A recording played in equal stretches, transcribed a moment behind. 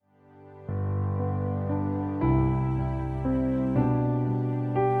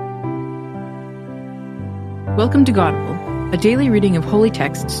Welcome to Godable, a daily reading of holy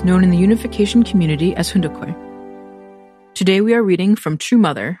texts known in the unification community as Hundokwe. Today we are reading from True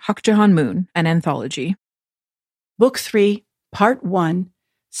Mother, Hakjahan Moon, an anthology. Book 3, Part 1,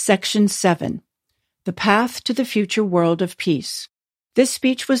 Section 7, The Path to the Future World of Peace. This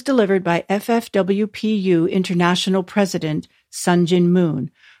speech was delivered by FFWPU International President Sunjin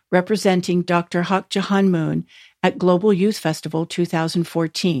Moon, representing Dr. Hakjahan Moon at Global Youth Festival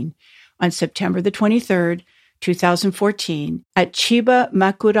 2014 on September the 23rd, 2014 at Chiba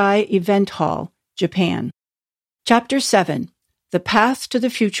Makurahi Event Hall, Japan. Chapter 7, The Path to the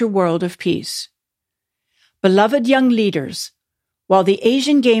Future World of Peace. Beloved young leaders, while the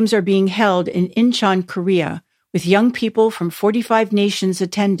Asian Games are being held in Incheon, Korea, with young people from 45 nations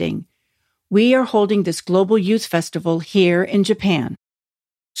attending, we are holding this Global Youth Festival here in Japan.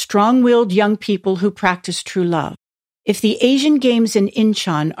 Strong-willed young people who practice true love. If the Asian Games in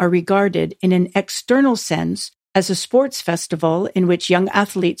Incheon are regarded in an external sense as a sports festival in which young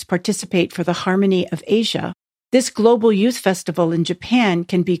athletes participate for the harmony of Asia, this Global Youth Festival in Japan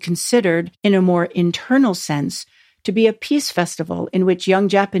can be considered, in a more internal sense, to be a peace festival in which young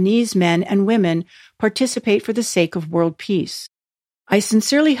Japanese men and women participate for the sake of world peace. I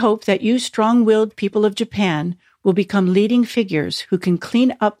sincerely hope that you strong-willed people of Japan will become leading figures who can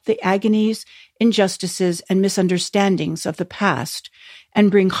clean up the agonies, injustices, and misunderstandings of the past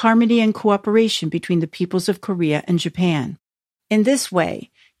and bring harmony and cooperation between the peoples of Korea and Japan. In this way,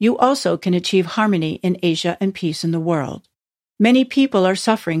 you also can achieve harmony in Asia and peace in the world. Many people are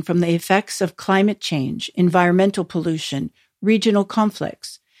suffering from the effects of climate change, environmental pollution, regional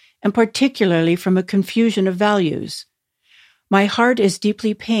conflicts, and particularly from a confusion of values. My heart is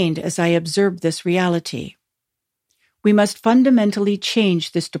deeply pained as I observe this reality. We must fundamentally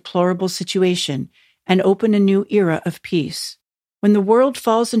change this deplorable situation and open a new era of peace. When the world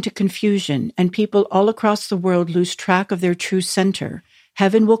falls into confusion and people all across the world lose track of their true center,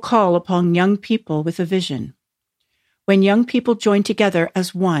 heaven will call upon young people with a vision. When young people join together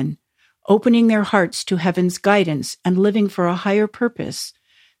as one, opening their hearts to heaven's guidance and living for a higher purpose,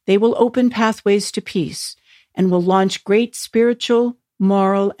 they will open pathways to peace and will launch great spiritual,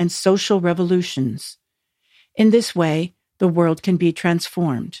 moral, and social revolutions. In this way, the world can be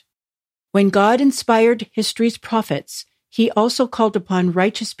transformed. When God inspired history's prophets, he also called upon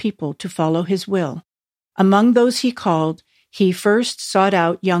righteous people to follow his will. Among those he called, he first sought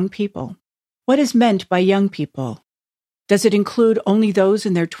out young people. What is meant by young people? Does it include only those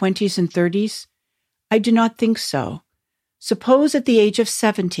in their 20s and 30s? I do not think so. Suppose at the age of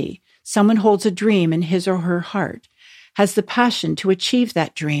 70, someone holds a dream in his or her heart, has the passion to achieve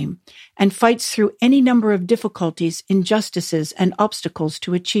that dream, and fights through any number of difficulties, injustices, and obstacles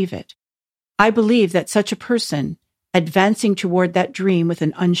to achieve it. I believe that such a person, advancing toward that dream with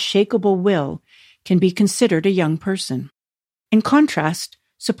an unshakable will, can be considered a young person. In contrast,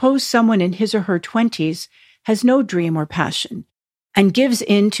 suppose someone in his or her 20s has no dream or passion, and gives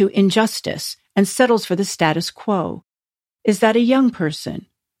in to injustice and settles for the status quo. Is that a young person?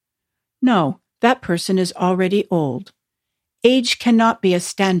 No, that person is already old. Age cannot be a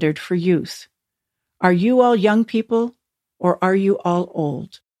standard for youth. Are you all young people, or are you all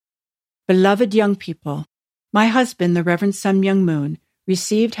old? Beloved young people, my husband, the Reverend Sun Myung Moon,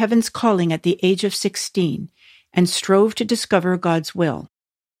 received heaven's calling at the age of 16 and strove to discover God's will.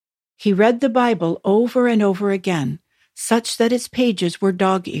 He read the Bible over and over again, such that its pages were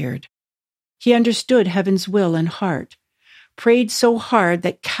dog-eared. He understood heaven's will and heart, prayed so hard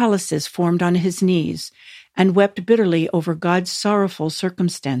that calluses formed on his knees, and wept bitterly over God's sorrowful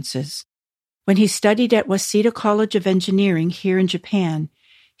circumstances. When he studied at Waseda College of Engineering here in Japan,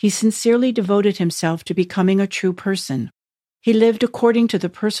 he sincerely devoted himself to becoming a true person. He lived according to the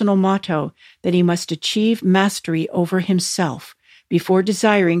personal motto that he must achieve mastery over himself before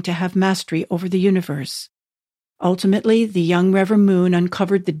desiring to have mastery over the universe. Ultimately, the young Reverend Moon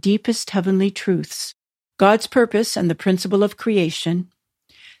uncovered the deepest heavenly truths, God's purpose and the principle of creation,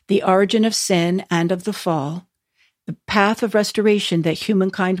 the origin of sin and of the fall, the path of restoration that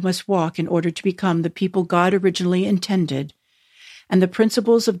humankind must walk in order to become the people God originally intended, and the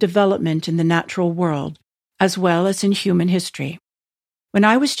principles of development in the natural world, as well as in human history. When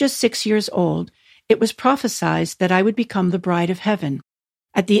I was just 6 years old, it was prophesied that I would become the bride of heaven.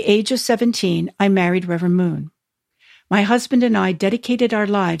 At the age of 17, I married Reverend Moon. My husband and I dedicated our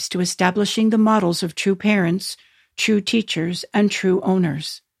lives to establishing the models of true parents, true teachers, and true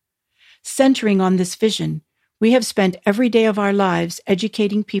owners. Centering on this vision, we have spent every day of our lives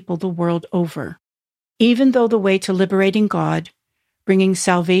educating people the world over. Even though the way to liberating God, bringing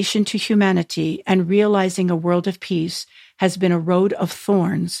salvation to humanity, and realizing a world of peace has been a road of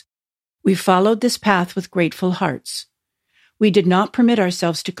thorns, We followed this path with grateful hearts. We did not permit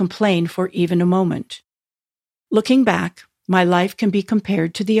ourselves to complain for even a moment. Looking back, my life can be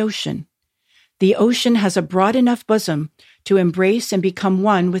compared to the ocean. The ocean has a broad enough bosom to embrace and become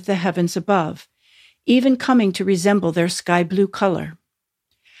one with the heavens above, even coming to resemble their sky-blue color.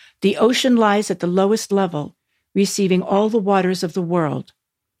 The ocean lies at the lowest level, receiving all the waters of the world.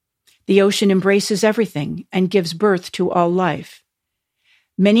 The ocean embraces everything and gives birth to all life.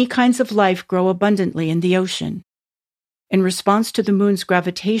 Many kinds of life grow abundantly in the ocean. In response to the moon's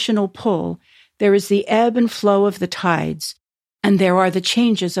gravitational pull, there is the ebb and flow of the tides, and there are the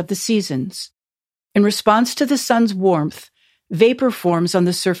changes of the seasons. In response to the sun's warmth, vapor forms on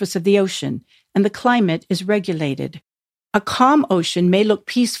the surface of the ocean, and the climate is regulated. A calm ocean may look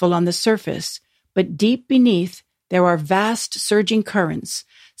peaceful on the surface, but deep beneath there are vast surging currents,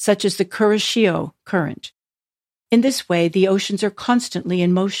 such as the Kuroshio current. In this way, the oceans are constantly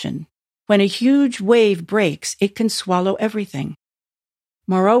in motion. When a huge wave breaks, it can swallow everything.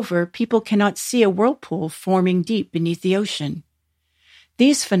 Moreover, people cannot see a whirlpool forming deep beneath the ocean.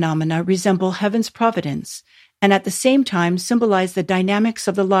 These phenomena resemble heaven's providence, and at the same time symbolize the dynamics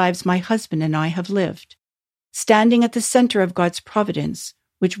of the lives my husband and I have lived. Standing at the center of God's providence,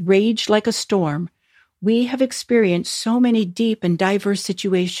 which raged like a storm, we have experienced so many deep and diverse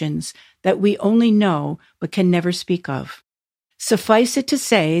situations that we only know but can never speak of. Suffice it to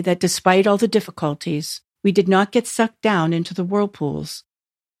say that despite all the difficulties, we did not get sucked down into the whirlpools.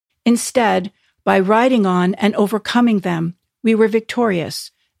 Instead, by riding on and overcoming them, we were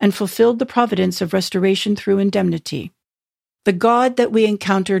victorious and fulfilled the providence of restoration through indemnity. The God that we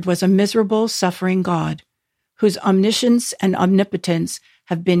encountered was a miserable, suffering God, whose omniscience and omnipotence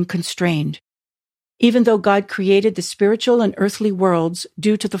have been constrained. Even though God created the spiritual and earthly worlds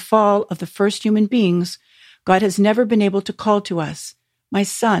due to the fall of the first human beings, God has never been able to call to us, my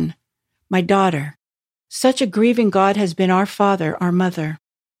son, my daughter. Such a grieving God has been our father, our mother.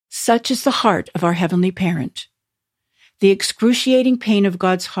 Such is the heart of our heavenly parent. The excruciating pain of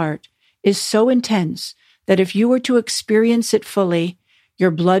God's heart is so intense that if you were to experience it fully,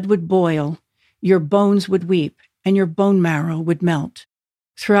 your blood would boil, your bones would weep, and your bone marrow would melt.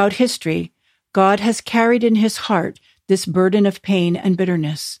 Throughout history, God has carried in his heart this burden of pain and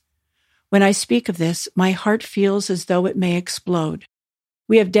bitterness. When I speak of this, my heart feels as though it may explode.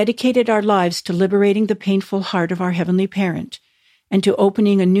 We have dedicated our lives to liberating the painful heart of our heavenly parent and to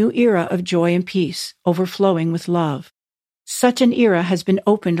opening a new era of joy and peace, overflowing with love. Such an era has been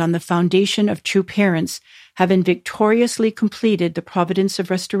opened on the foundation of true parents having victoriously completed the providence of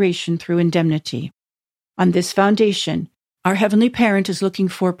restoration through indemnity. On this foundation, our heavenly parent is looking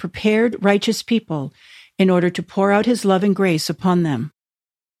for prepared, righteous people in order to pour out his love and grace upon them.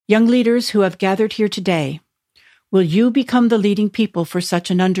 Young leaders who have gathered here today, will you become the leading people for such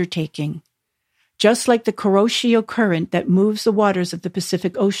an undertaking? Just like the Kuroshio current that moves the waters of the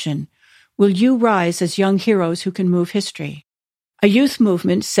Pacific Ocean, will you rise as young heroes who can move history? A youth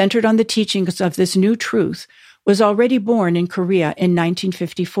movement centered on the teachings of this new truth was already born in Korea in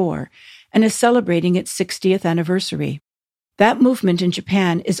 1954 and is celebrating its 60th anniversary. That movement in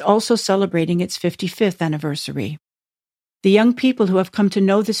Japan is also celebrating its 55th anniversary. The young people who have come to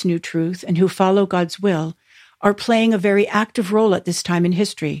know this new truth and who follow God's will are playing a very active role at this time in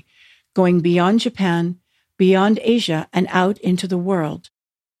history, going beyond Japan, beyond Asia, and out into the world.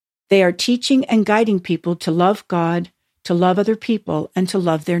 They are teaching and guiding people to love God, to love other people, and to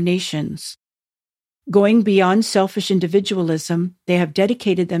love their nations. Going beyond selfish individualism, they have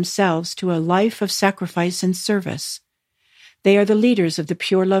dedicated themselves to a life of sacrifice and service. They are the leaders of the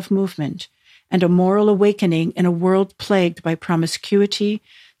pure love movement and a moral awakening in a world plagued by promiscuity,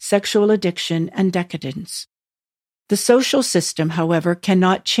 sexual addiction, and decadence. The social system, however,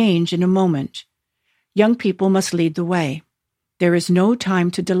 cannot change in a moment. Young people must lead the way. There is no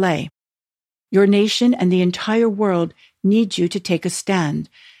time to delay. Your nation and the entire world need you to take a stand.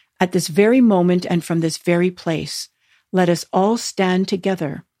 At this very moment and from this very place, let us all stand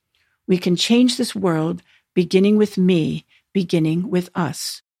together. We can change this world, beginning with me, beginning with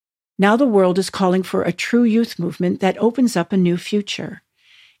us. Now the world is calling for a true youth movement that opens up a new future.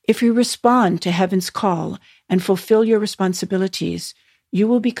 If you respond to heaven's call and fulfill your responsibilities, you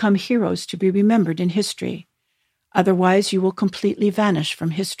will become heroes to be remembered in history. Otherwise, you will completely vanish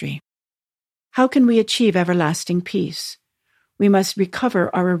from history. How can we achieve everlasting peace? We must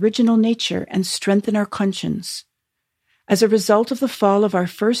recover our original nature and strengthen our conscience. As a result of the fall of our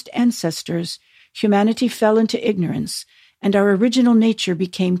first ancestors, humanity fell into ignorance, and our original nature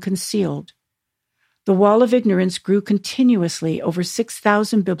became concealed. The wall of ignorance grew continuously over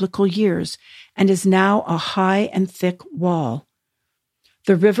 6,000 biblical years and is now a high and thick wall.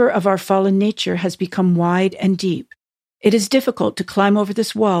 The river of our fallen nature has become wide and deep. It is difficult to climb over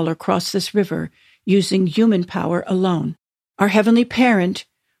this wall or cross this river using human power alone. Our Heavenly Parent,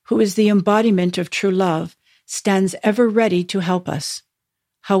 who is the embodiment of true love, stands ever ready to help us.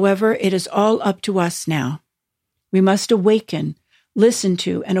 However, it is all up to us now. We must awaken, listen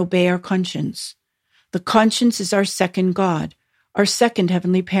to, and obey our conscience. The conscience is our second God, our second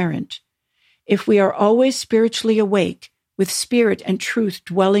Heavenly Parent. If we are always spiritually awake, with spirit and truth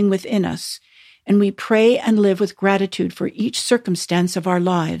dwelling within us, and we pray and live with gratitude for each circumstance of our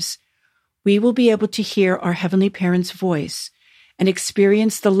lives, we will be able to hear our Heavenly Parent's voice and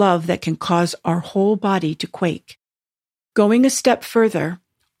experience the love that can cause our whole body to quake. Going a step further,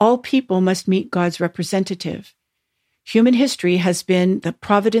 all people must meet God's representative. Human history has been the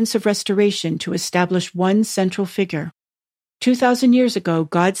providence of restoration to establish one central figure. 2,000 years ago,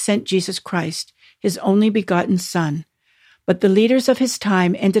 God sent Jesus Christ, his only begotten Son, but the leaders of his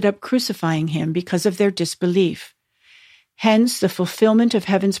time ended up crucifying him because of their disbelief. Hence, the fulfillment of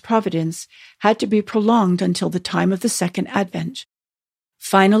heaven's providence had to be prolonged until the time of the second advent.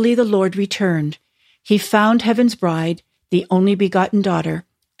 Finally, the Lord returned. He found heaven's bride, the only begotten daughter,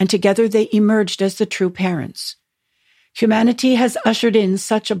 and together they emerged as the true parents. Humanity has ushered in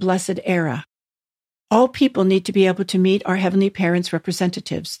such a blessed era. All people need to be able to meet our Heavenly Parents'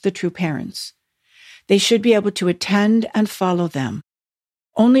 representatives, the true parents. They should be able to attend and follow them.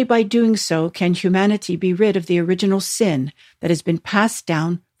 Only by doing so can humanity be rid of the original sin that has been passed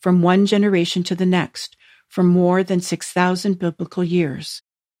down from one generation to the next for more than 6,000 biblical years.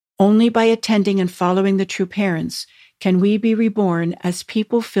 Only by attending and following the true parents can we be reborn as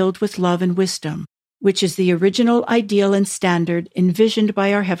people filled with love and wisdom, which is the original ideal and standard envisioned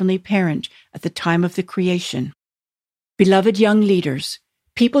by our Heavenly Parent at the time of the creation. Beloved young leaders,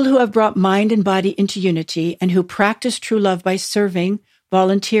 people who have brought mind and body into unity and who practice true love by serving,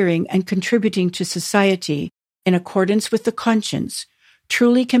 volunteering, and contributing to society in accordance with the conscience,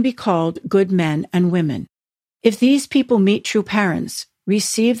 truly can be called good men and women. If these people meet true parents,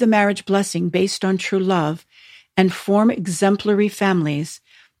 receive the marriage blessing based on true love, and form exemplary families,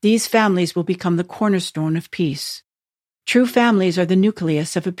 these families will become the cornerstone of peace. True families are the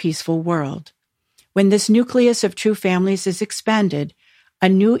nucleus of a peaceful world. When this nucleus of true families is expanded, a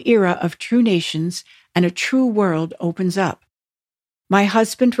new era of true nations and a true world opens up. My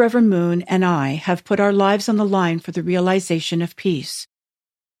husband, Reverend Moon, and I have put our lives on the line for the realization of peace.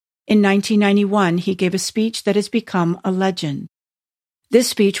 In 1991, he gave a speech that has become a legend. This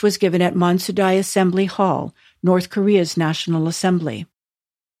speech was given at Mansudai Assembly Hall, North Korea's National Assembly.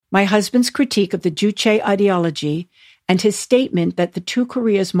 My husband's critique of the Juche ideology and his statement that the two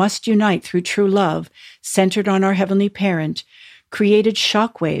Koreas must unite through true love, centered on our Heavenly Parent, created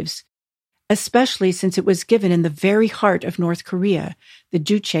shockwaves, especially since it was given in the very heart of North Korea, the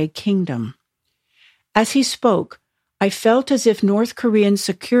Juche Kingdom. As he spoke, I felt as if North Korean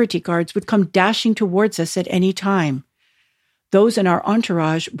security guards would come dashing towards us at any time. Those in our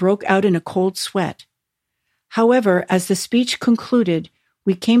entourage broke out in a cold sweat. However, as the speech concluded,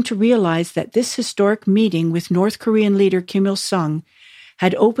 we came to realize that this historic meeting with North Korean leader Kim Il-sung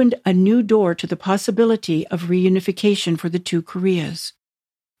had opened a new door to the possibility of reunification for the two Koreas.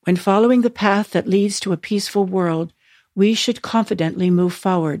 When following the path that leads to a peaceful world, we should confidently move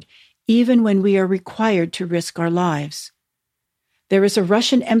forward, even when we are required to risk our lives. There is a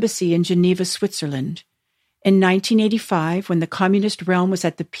Russian embassy in Geneva, Switzerland. In 1985, when the communist realm was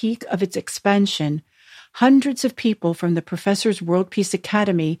at the peak of its expansion, hundreds of people from the Professor's World Peace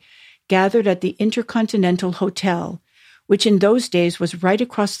Academy gathered at the Intercontinental Hotel, which in those days was right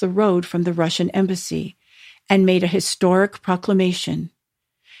across the road from the Russian embassy, and made a historic proclamation.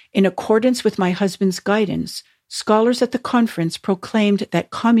 In accordance with my husband's guidance, scholars at the conference proclaimed that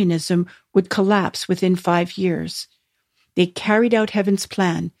communism would collapse within 5 years. They carried out heaven's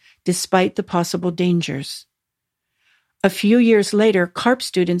plan, despite the possible dangers. A few years later, CARP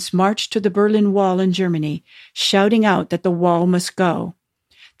students marched to the Berlin Wall in Germany, shouting out that the wall must go.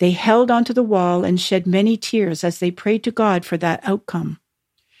 They held onto the wall and shed many tears as they prayed to God for that outcome.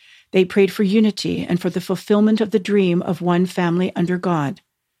 They prayed for unity and for the fulfillment of the dream of one family under God.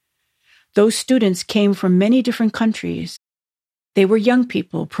 Those students came from many different countries. They were young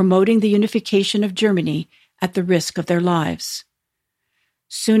people promoting the unification of Germany at the risk of their lives.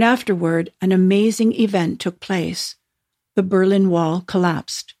 Soon afterward, an amazing event took place. The Berlin Wall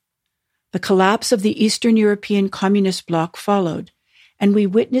collapsed. The collapse of the Eastern European Communist bloc followed, and we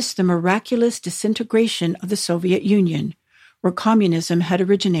witnessed the miraculous disintegration of the Soviet Union, where communism had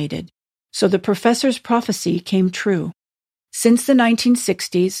originated. So the professor's prophecy came true. Since the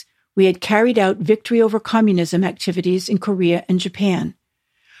 1960s, we had carried out victory over communism activities in Korea and Japan.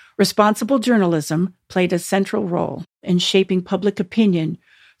 Responsible journalism played a central role in shaping public opinion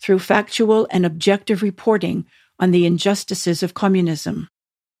through factual and objective reporting on the injustices of communism.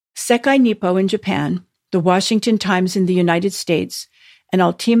 Sekai Nippo in Japan, the Washington Times in the United States, and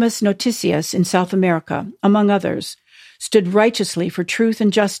Ultimas Noticias in South America, among others, stood righteously for truth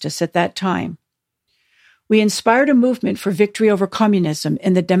and justice at that time. We inspired a movement for victory over communism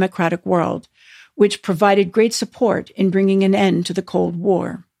in the democratic world, which provided great support in bringing an end to the Cold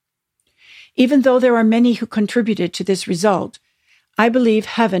War. Even though there are many who contributed to this result, I believe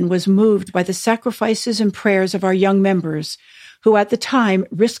heaven was moved by the sacrifices and prayers of our young members, who at the time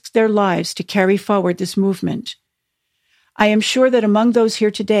risked their lives to carry forward this movement. I am sure that among those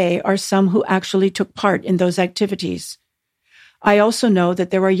here today are some who actually took part in those activities. I also know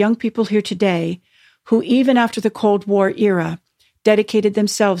that there are young people here today who, even after the Cold War era, dedicated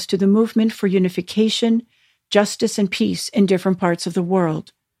themselves to the movement for unification, justice, and peace in different parts of the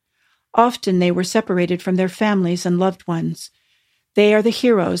world. Often they were separated from their families and loved ones. They are the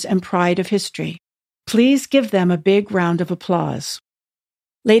heroes and pride of history. Please give them a big round of applause.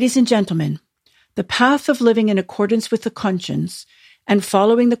 Ladies and gentlemen, the path of living in accordance with the conscience and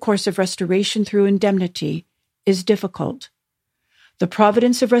following the course of restoration through indemnity is difficult. The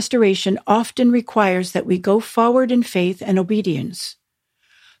providence of restoration often requires that we go forward in faith and obedience.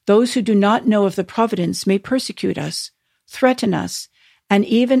 Those who do not know of the providence may persecute us, threaten us, and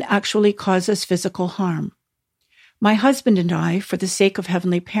even actually cause us physical harm. My husband and I, for the sake of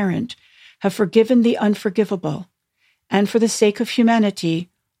Heavenly Parent, have forgiven the unforgivable, and for the sake of humanity,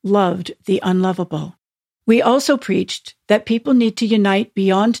 loved the unlovable. We also preached that people need to unite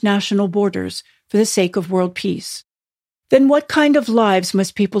beyond national borders for the sake of world peace. Then what kind of lives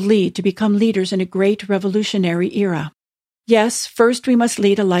must people lead to become leaders in a great revolutionary era? Yes, first we must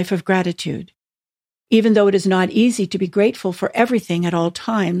lead a life of gratitude. Even though it is not easy to be grateful for everything at all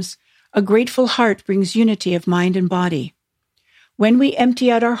times, a grateful heart brings unity of mind and body. When we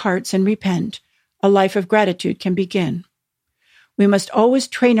empty out our hearts and repent, a life of gratitude can begin. We must always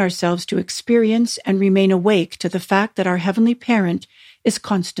train ourselves to experience and remain awake to the fact that our Heavenly Parent is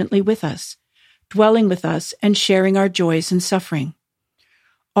constantly with us, dwelling with us and sharing our joys and suffering.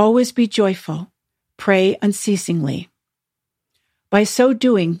 Always be joyful. Pray unceasingly. By so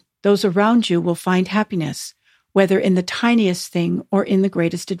doing, those around you will find happiness, whether in the tiniest thing or in the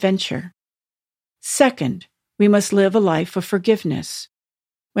greatest adventure. Second, we must live a life of forgiveness.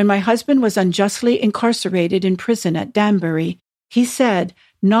 When my husband was unjustly incarcerated in prison at Danbury, he said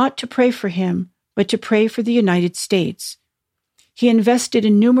not to pray for him, but to pray for the United States. He invested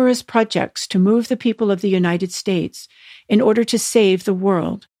in numerous projects to move the people of the United States in order to save the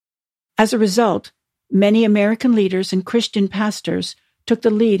world. As a result, many American leaders and Christian pastors took the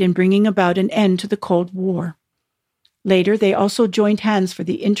lead in bringing about an end to the Cold War. Later, they also joined hands for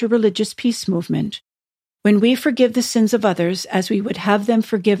the interreligious peace movement. When we forgive the sins of others as we would have them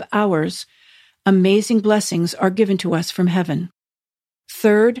forgive ours, amazing blessings are given to us from heaven.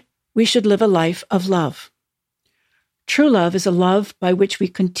 Third, we should live a life of love. True love is a love by which we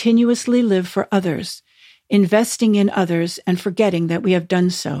continuously live for others, investing in others and forgetting that we have done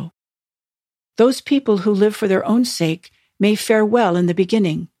so. Those people who live for their own sake may fare well in the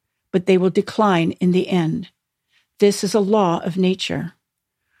beginning, but they will decline in the end. This is a law of nature.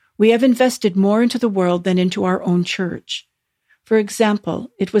 We have invested more into the world than into our own church. For example,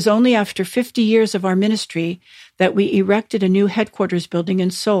 it was only after 50 years of our ministry that we erected a new headquarters building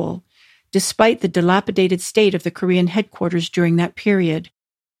in Seoul, despite the dilapidated state of the Korean headquarters during that period.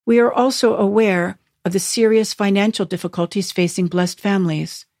 We are also aware of the serious financial difficulties facing blessed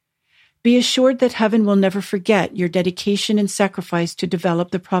families. Be assured that heaven will never forget your dedication and sacrifice to develop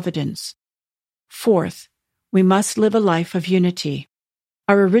the providence. Fourth, we must live a life of unity.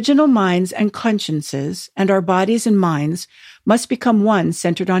 Our original minds and consciences and our bodies and minds must become one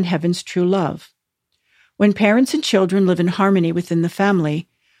centered on heaven's true love. When parents and children live in harmony within the family,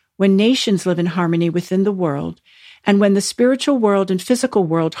 when nations live in harmony within the world, and when the spiritual world and physical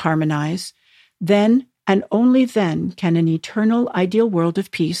world harmonize, then and only then can an eternal ideal world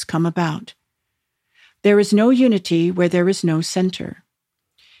of peace come about. There is no unity where there is no center.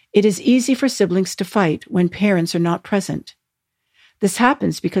 It is easy for siblings to fight when parents are not present. This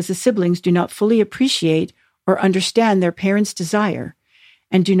happens because the siblings do not fully appreciate or understand their parents' desire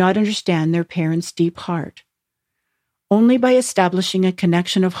and do not understand their parents' deep heart. Only by establishing a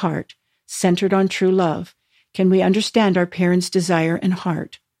connection of heart centered on true love can we understand our parents' desire and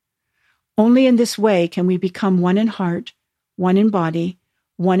heart. Only in this way can we become one in heart, one in body,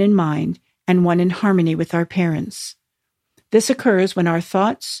 one in mind, and one in harmony with our parents. This occurs when our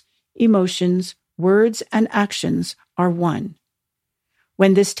thoughts, emotions, words, and actions are one.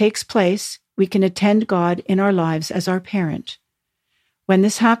 When this takes place, we can attend God in our lives as our parent. When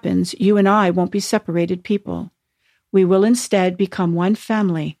this happens, you and I won't be separated people. We will instead become one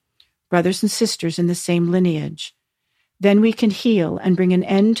family, brothers and sisters in the same lineage. Then we can heal and bring an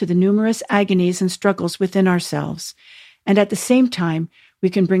end to the numerous agonies and struggles within ourselves, and at the same time, we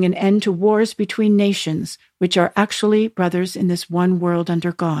can bring an end to wars between nations, which are actually brothers in this one world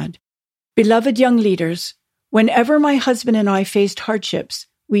under God. Beloved young leaders, whenever my husband and I faced hardships,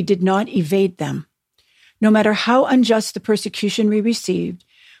 we did not evade them. No matter how unjust the persecution we received,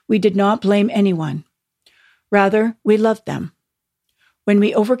 we did not blame anyone. Rather, we loved them. When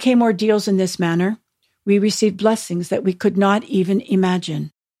we overcame ordeals in this manner, we received blessings that we could not even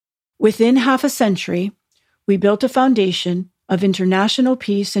imagine. Within half a century, we built a foundation of international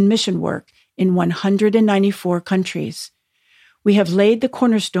peace and mission work in 194 countries. We have laid the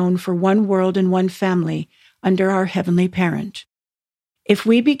cornerstone for one world and one family under our heavenly parent. If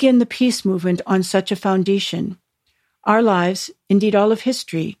we begin the peace movement on such a foundation, our lives, indeed all of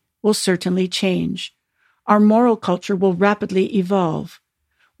history, will certainly change. Our moral culture will rapidly evolve.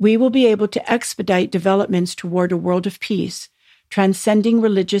 We will be able to expedite developments toward a world of peace, transcending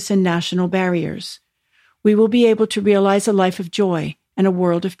religious and national barriers. We will be able to realize a life of joy and a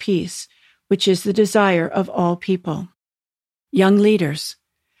world of peace, which is the desire of all people. Young leaders,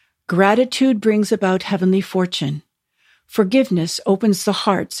 gratitude brings about heavenly fortune. Forgiveness opens the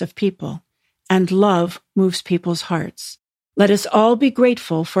hearts of people, and love moves people's hearts. Let us all be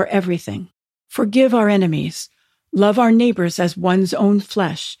grateful for everything. Forgive our enemies, love our neighbors as one's own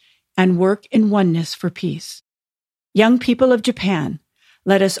flesh, and work in oneness for peace. Young people of Japan,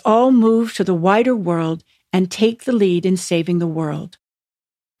 let us all move to the wider world and take the lead in saving the world.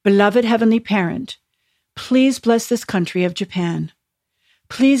 Beloved Heavenly Parent, please bless this country of Japan.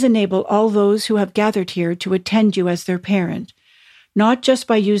 Please enable all those who have gathered here to attend you as their parent, not just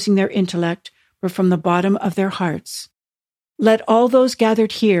by using their intellect, but from the bottom of their hearts. Let all those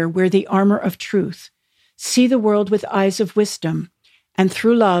gathered here wear the armor of truth, see the world with eyes of wisdom, and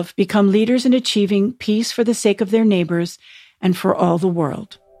through love become leaders in achieving peace for the sake of their neighbors and for all the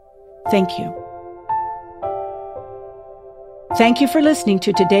world. Thank you. Thank you for listening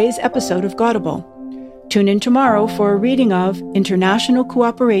to today's episode of Godable. Tune in tomorrow for a reading of International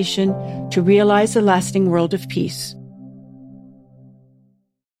Cooperation to Realize a Lasting World of Peace.